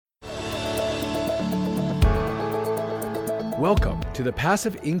Welcome to the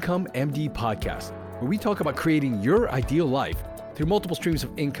Passive Income MD podcast, where we talk about creating your ideal life through multiple streams of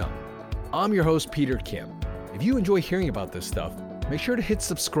income. I'm your host, Peter Kim. If you enjoy hearing about this stuff, make sure to hit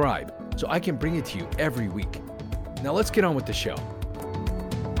subscribe so I can bring it to you every week. Now let's get on with the show.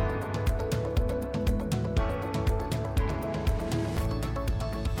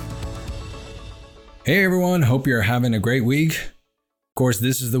 Hey everyone, hope you're having a great week. Of course,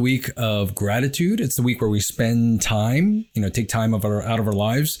 this is the week of gratitude. It's the week where we spend time, take time out of our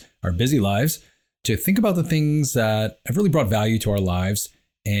lives, our busy lives, to think about the things that have really brought value to our lives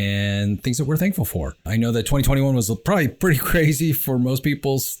and things that we're thankful for. I know that 2021 was probably pretty crazy for most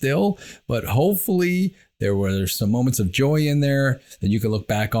people still, but hopefully there were some moments of joy in there that you can look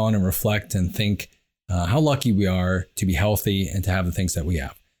back on and reflect and think how lucky we are to be healthy and to have the things that we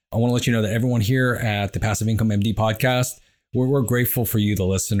have. I want to let you know that everyone here at the Passive Income MD podcast, we're grateful for you, the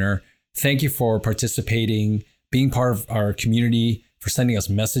listener. Thank you for participating, being part of our community, for sending us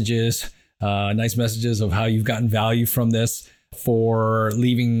messages, nice messages of how you've gotten value from this, for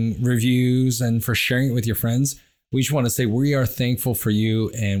leaving reviews, and for sharing it with your friends. We just want to say we are thankful for you,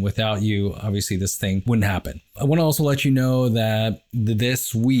 and without you, obviously this thing wouldn't happen. I want to also let you know that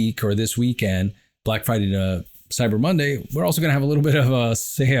this week or this weekend, Black Friday to Cyber Monday, we're also going to have a little bit of a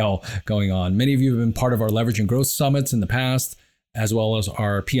sale going on. Many of you have been part of our Leverage and Growth Summits in the past, as well as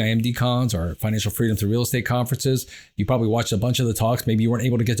our PIMD cons, our Financial Freedom Through Real Estate conferences. You probably watched a bunch of the talks. Maybe you weren't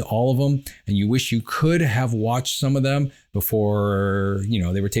able to get to all of them, and you wish you could have watched some of them before,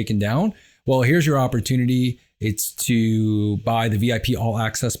 they were taken down. Well, here's your opportunity. It's to buy the VIP All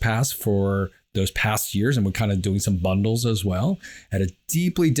Access Pass for those past years, and we're kind of doing some bundles as well at a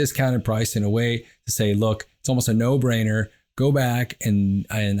deeply discounted price, in a way to say, look, it's almost a no-brainer. Go back and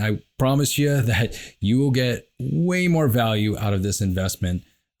I promise you that you will get way more value out of this investment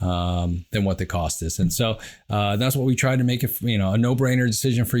than what the cost is. And so that's what we tried to make it, a no-brainer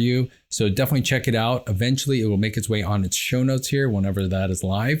decision for you. So definitely check it out. Eventually it will make its way on its show notes here whenever that is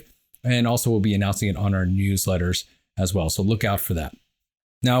live. And also we'll be announcing it on our newsletters as well. So look out for that.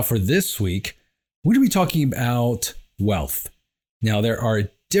 Now for this week, we're going to be talking about wealth. Now there are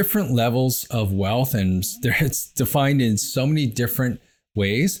different levels of wealth, and it's defined in so many different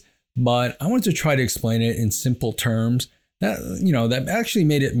ways, but I wanted to try to explain it in simple terms that, that actually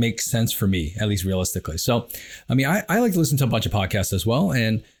made it make sense for me, at least realistically. So, I like to listen to a bunch of podcasts as well.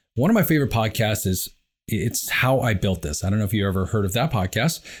 And one of my favorite podcasts is It's How I Built This. I don't know if you ever heard of that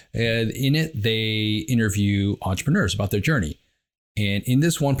podcast. And in it, they interview entrepreneurs about their journey. And in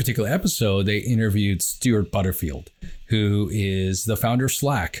this one particular episode, they interviewed Stuart Butterfield, who is the founder of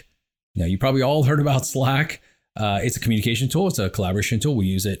Slack. Now, you probably all heard about Slack. It's a communication tool. It's a collaboration tool. We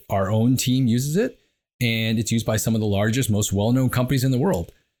use it. Our own team uses it. And it's used by some of the largest, most well-known companies in the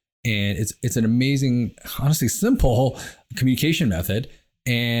world. And it's an amazing, honestly, simple communication method.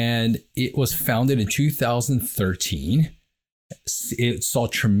 And it was founded in 2013. It saw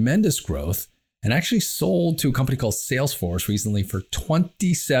tremendous growth, and actually sold to a company called Salesforce recently for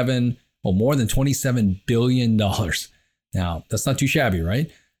more than $27 billion. Now, that's not too shabby, right?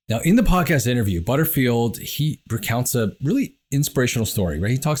 Now, in the podcast interview, Butterfield, he recounts a really inspirational story,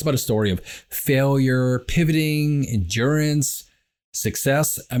 right? He talks about a story of failure, pivoting, endurance,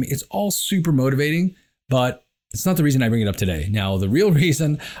 success. It's all super motivating, but it's not the reason I bring it up today. Now, the real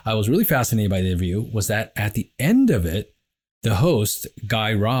reason I was really fascinated by the interview was that at the end of it, the host,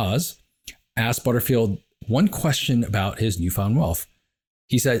 Guy Raz, asked Butterfield one question about his newfound wealth.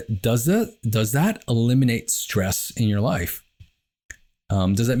 He said, does that eliminate stress in your life?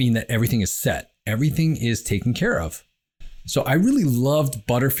 Does that mean that everything is set? Everything is taken care of? So I really loved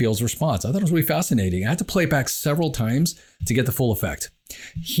Butterfield's response. I thought it was really fascinating. I had to play it back several times to get the full effect.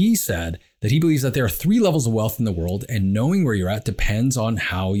 He said that he believes that there are 3 levels of wealth in the world, and knowing where you're at depends on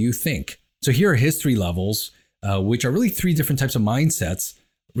how you think. So here are his 3 levels, which are really 3 different types of mindsets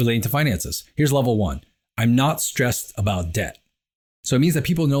relating to finances. Here's level 1. I'm not stressed about debt. So it means that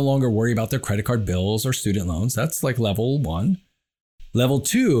people no longer worry about their credit card bills or student loans. That's like level 1. Level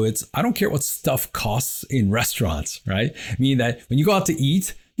 2, it's I don't care what stuff costs in restaurants, right? Meaning that when you go out to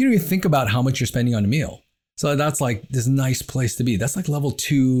eat, you don't even think about how much you're spending on a meal. So that's like this nice place to be. That's like level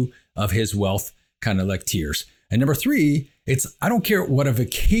 2 of his wealth kind of like tiers. And number 3, it's I don't care what a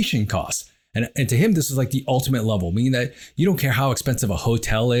vacation costs. And to him, this is like the ultimate level, meaning that you don't care how expensive a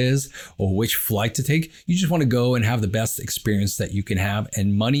hotel is or which flight to take. You just want to go and have the best experience that you can have.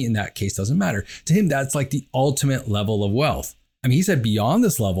 And money in that case doesn't matter. To him, that's like the ultimate level of wealth. He said beyond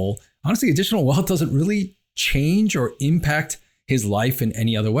this level, honestly, additional wealth doesn't really change or impact his life in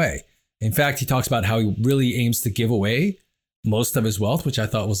any other way. In fact, he talks about how he really aims to give away most of his wealth, which I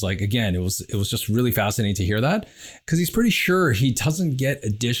thought was like, again, it was just really fascinating to hear that, because he's pretty sure he doesn't get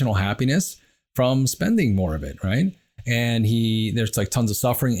additional happiness from spending more of it, right? And there's like tons of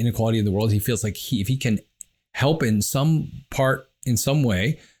suffering, inequality in the world. He feels like if he can help in some part, in some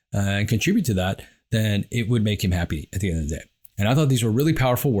way, and contribute to that, then it would make him happy at the end of the day. And I thought these were really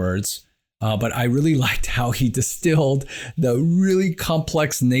powerful words. But I really liked how he distilled the really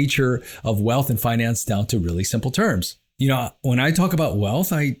complex nature of wealth and finance down to really simple terms. You know, when I talk about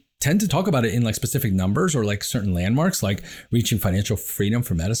wealth, I tend to talk about it in like specific numbers or like certain landmarks, like reaching financial freedom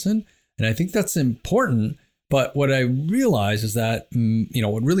for medicine. And I think that's important. But what I realize is that,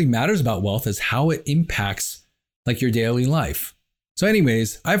 what really matters about wealth is how it impacts like your daily life. So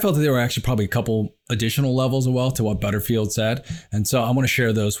anyways, I felt that there were actually probably a couple additional levels of wealth to what Butterfield said. And so I want to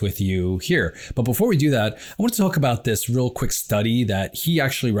share those with you here. But before we do that, I want to talk about this real quick study that he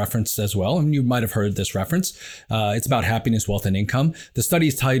actually referenced as well. And you might have heard this reference. It's about happiness, wealth, and income. The study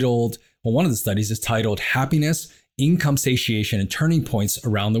is titled, one of the studies is titled Happiness, Income Satiation, and Turning Points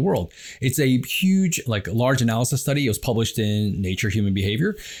Around the World. It's a huge, large analysis study. It was published in Nature Human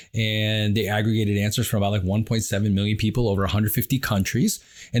Behavior, and they aggregated answers from about 1.7 million people over 150 countries.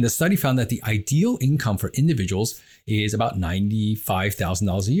 And the study found that the ideal income for individuals is about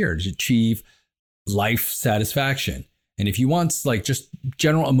 $95,000 a year to achieve life satisfaction. And if you want just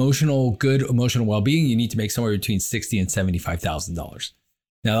general good emotional well-being, you need to make somewhere between $60,000 and $75,000.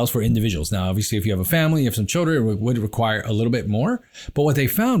 Now, that was for individuals. Now, obviously, if you have a family, you have some children, it would require a little bit more. But what they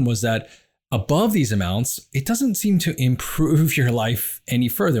found was that above these amounts, it doesn't seem to improve your life any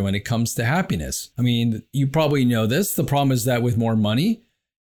further when it comes to happiness. I mean, you probably know this. The problem is that with more money,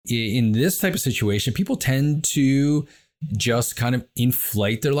 in this type of situation, people tend to just kind of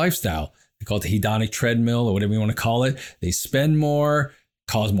inflate their lifestyle. They call it the hedonic treadmill or whatever you want to call it. They spend more,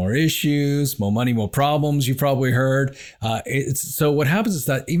 cause more issues, more money, more problems, you probably heard. So what happens is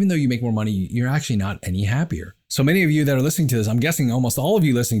that even though you make more money, you're actually not any happier. So many of you that are listening to this, I'm guessing almost all of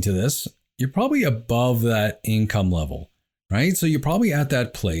you listening to this, you're probably above that income level, right? So you're probably at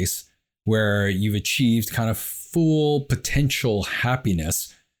that place where you've achieved kind of full potential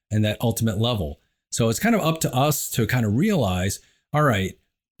happiness and that ultimate level. So it's kind of up to us to kind of realize, all right,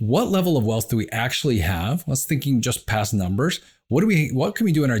 what level of wealth do we actually have? Let's thinking just past numbers. What can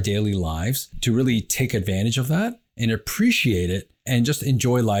we do in our daily lives to really take advantage of that and appreciate it and just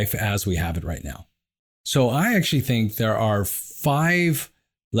enjoy life as we have it right now? So I actually think there are 5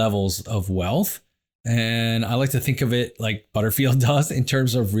 levels of wealth, and I like to think of it like Butterfield does in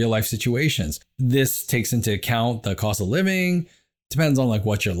terms of real life situations. This takes into account the cost of living, depends on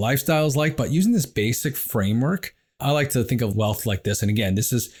what your lifestyle is like, but using this basic framework, I like to think of wealth like this. And again,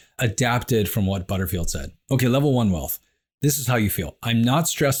 this is adapted from what Butterfield said. Okay, level 1 wealth. This is how you feel. I'm not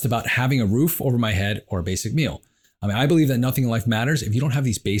stressed about having a roof over my head or a basic meal. I believe that nothing in life matters if you don't have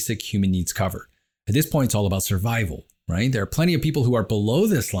these basic human needs covered. At this point, it's all about survival, right? There are plenty of people who are below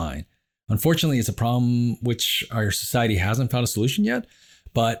this line. Unfortunately, it's a problem which our society hasn't found a solution yet.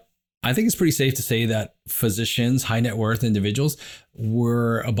 But I think it's pretty safe to say that physicians, high net worth individuals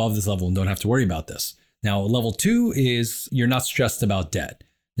were above this level and don't have to worry about this. Now, level 2 is you're not stressed about debt.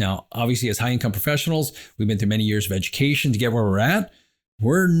 Now, obviously, as high income professionals, we've been through many years of education to get where we're at.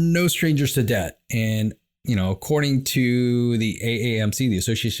 We're no strangers to debt. And, according to the AAMC, the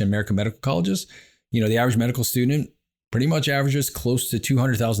Association of American Medical Colleges, the average medical student pretty much averages close to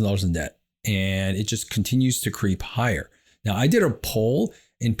 $200,000 in debt. And it just continues to creep higher. Now, I did a poll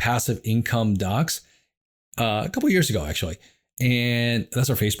in Passive Income Docs a couple of years ago, actually. And that's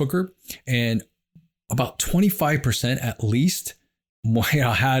our Facebook group. And about 25% at least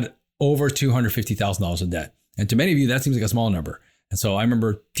had over $250,000 in debt. And to many of you, that seems like a small number. And so I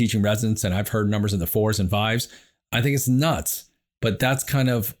remember teaching residents, and I've heard numbers in the 4s and 5s. I think it's nuts, but that's kind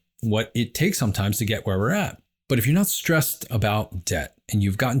of what it takes sometimes to get where we're at. But if you're not stressed about debt and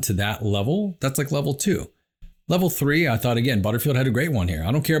you've gotten to that level, that's like level 2. Level 3, I thought, again, Butterfield had a great one here.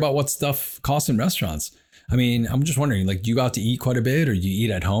 I don't care about what stuff costs in restaurants. I'm just wondering, do you go out to eat quite a bit or do you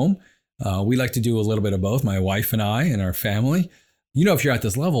eat at home? We like to do a little bit of both, my wife and I and our family. If you're at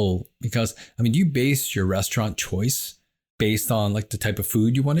this level, because, do you base your restaurant choice based on the type of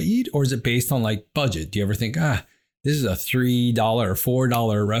food you want to eat? Or is it based on budget? Do you ever think, this is a $3 or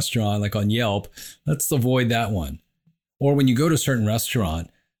 $4 restaurant on Yelp, let's avoid that one? Or when you go to a certain restaurant,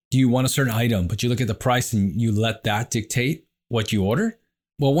 do you want a certain item, but you look at the price and you let that dictate what you order?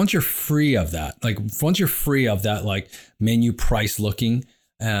 Well, once you're free of that, menu price looking,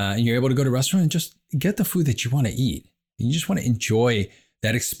 and you're able to go to a restaurant and just get the food that you want to eat. And you just want to enjoy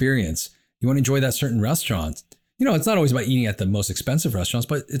that experience. You want to enjoy that certain restaurant. it's not always about eating at the most expensive restaurants,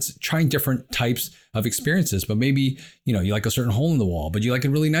 but it's trying different types of experiences. But maybe, you like a certain hole in the wall, but you like a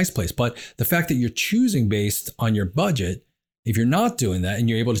really nice place. But the fact that you're choosing based on your budget, if you're not doing that and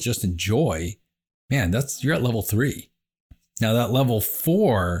you're able to just enjoy, man, you're at level 3. Now that level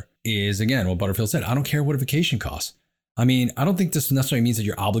 4 is, again, what Butterfield said. I don't care what a vacation costs. I mean, I don't think this necessarily means that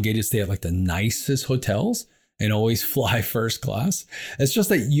you're obligated to stay at like the nicest hotels and always fly first class. It's just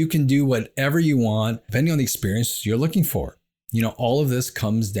that you can do whatever you want, depending on the experience you're looking for. All of this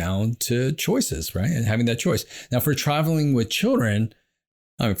comes down to choices, right? And having that choice. Now, for traveling with children,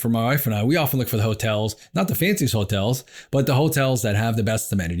 for my wife and I, we often look for the hotels, not the fanciest hotels, but the hotels that have the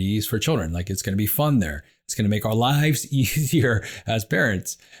best amenities for children. Like it's going to be fun there. It's going to make our lives easier as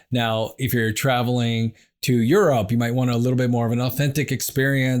parents. Now, if you're traveling to Europe, you might want a little bit more of an authentic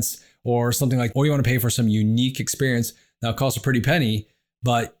experience or something like, or you want to pay for some unique experience. Now it costs a pretty penny,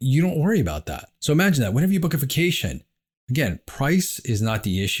 but you don't worry about that. So imagine that whenever you book a vacation, again, price is not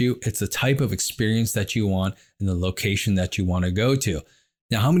the issue. It's the type of experience that you want and the location that you want to go to.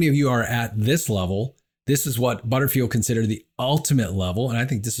 Now, how many of you are at this level? This is what Butterfield considered the ultimate level. And I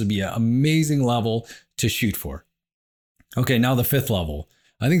think this would be an amazing level to shoot for. Okay, now the 5th level.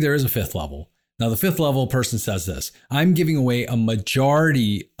 I think there is a 5th level. Now, the 5th level person says this: I'm giving away a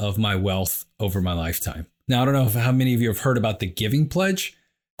majority of my wealth over my lifetime. Now, I don't know how many of you have heard about the Giving Pledge.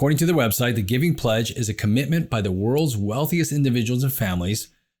 According to their website, the Giving Pledge is a commitment by the world's wealthiest individuals and families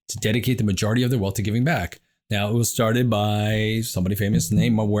to dedicate the majority of their wealth to giving back. Now, it was started by somebody famous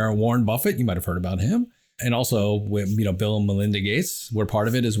named Warren Buffett. You might have heard about him. And also, Bill and Melinda Gates were part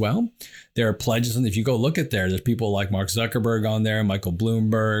of it as well. There are pledges, and if you go look at there's people like Mark Zuckerberg on there, Michael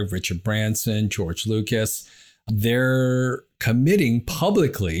Bloomberg, Richard Branson, George Lucas. They're committing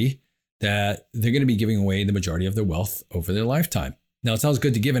publicly that they're going to be giving away the majority of their wealth over their lifetime. Now, it sounds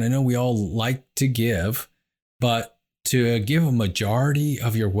good to give, and I know we all like to give, but to give a majority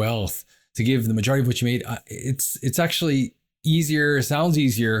of your wealth, to give the majority of what you made, it's actually easier, sounds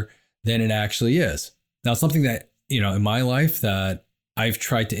easier than it actually is. Now, something that, in my life that I've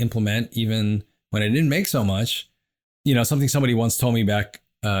tried to implement even when I didn't make so much, something somebody once told me back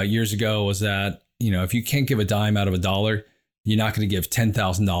years ago was that, if you can't give a dime out of $1, you're not going to give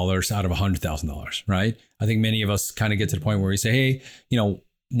 $10,000 out of $100,000, right? I think many of us kind of get to the point where we say, hey,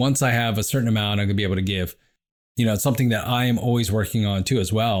 once I have a certain amount, I'm going to be able to give. It's something that I am always working on too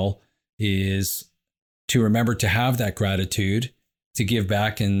as well, is to remember to have that gratitude, to give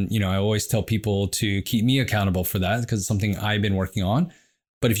back. And, I always tell people to keep me accountable for that because it's something I've been working on.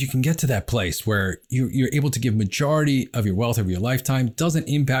 But if you can get to that place where you're able to give majority of your wealth over your lifetime, doesn't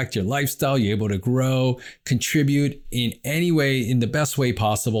impact your lifestyle, you're able to grow, contribute in any way, in the best way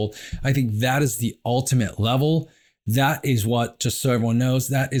possible, I think that is the ultimate level. That is what, just so everyone knows,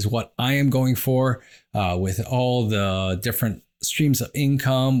 that is what I am going for with all the different streams of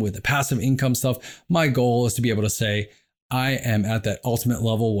income, with the passive income stuff. My goal is to be able to say, I am at that ultimate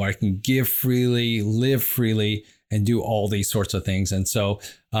level where I can give freely, live freely, and do all these sorts of things. And so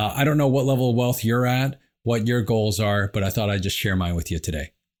I don't know what level of wealth you're at, what your goals are, but I thought I'd just share mine with you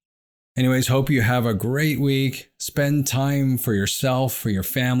today. Anyways, hope you have a great week. Spend time for yourself, for your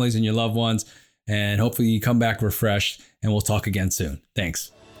families and your loved ones, and hopefully you come back refreshed, and we'll talk again soon.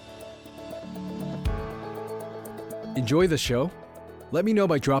 Thanks. Enjoy the show? Let me know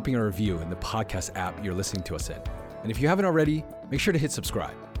by dropping a review in the podcast app you're listening to us in. And if you haven't already, make sure to hit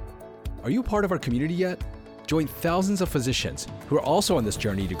subscribe. Are you a part of our community yet? Join thousands of physicians who are also on this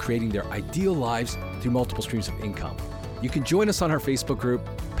journey to creating their ideal lives through multiple streams of income. You can join us on our Facebook group,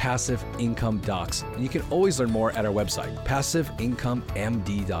 Passive Income Docs, and you can always learn more at our website,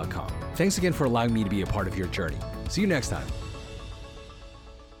 passiveincomemd.com. Thanks again for allowing me to be a part of your journey. See you next time.